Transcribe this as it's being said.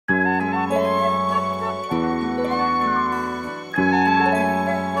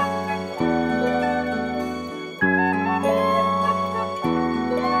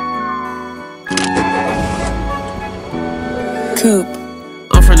Coupe.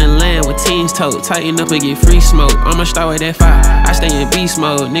 I'm from the land with teens tote. Tighten up and get free smoke. I'ma start with that fire. I stay in beast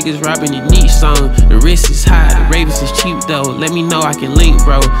mode. Niggas robbing the niche zone. The risk is high, the Ravens is cheap though. Let me know I can link,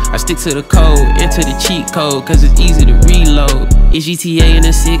 bro. I stick to the code, enter the cheat code, cause it's easy to reload. It's GTA in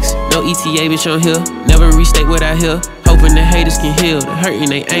the 6, no ETA, bitch, I'm here. Never restate what I hear. Hoping the haters can heal, the hurt in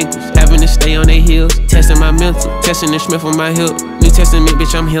they ankles, having to stay on their heels. Testing my mental, testing the Smith on my hip. New Testament,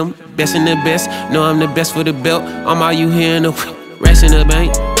 bitch, I'm him. Best in the best, know I'm the best for the belt. I'm all you hear in the racks in the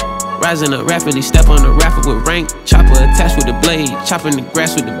bank. Rising up rapidly, step on the raffle with rank. Chopper attached with the blade, chopping the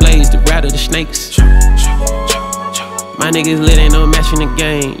grass with the blades, to rattle the snakes. My niggas lit, ain't no matching the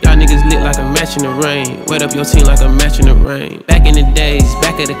game. Y'all niggas lit like a match in the rain. Wet up your team like a match in the rain. Back in the days,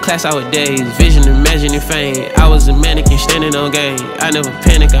 back at the class our days. Vision, imagining fame. I was a mannequin standing on game. I never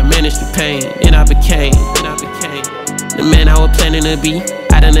panicked, I managed the pain. Then I became the man I was planning to be.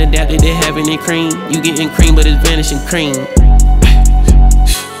 I done adapted to having it cream. You getting cream, but it's vanishing cream.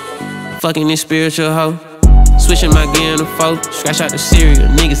 Fucking this spiritual hoe. Switching my gear in the foe. Scratch out the cereal,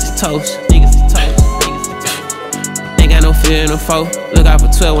 niggas is toast. Ain't got no fear in the foe. Look out for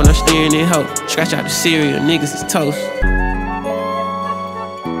 12 when I'm steering it hoe. Scratch out the cereal, niggas is toast.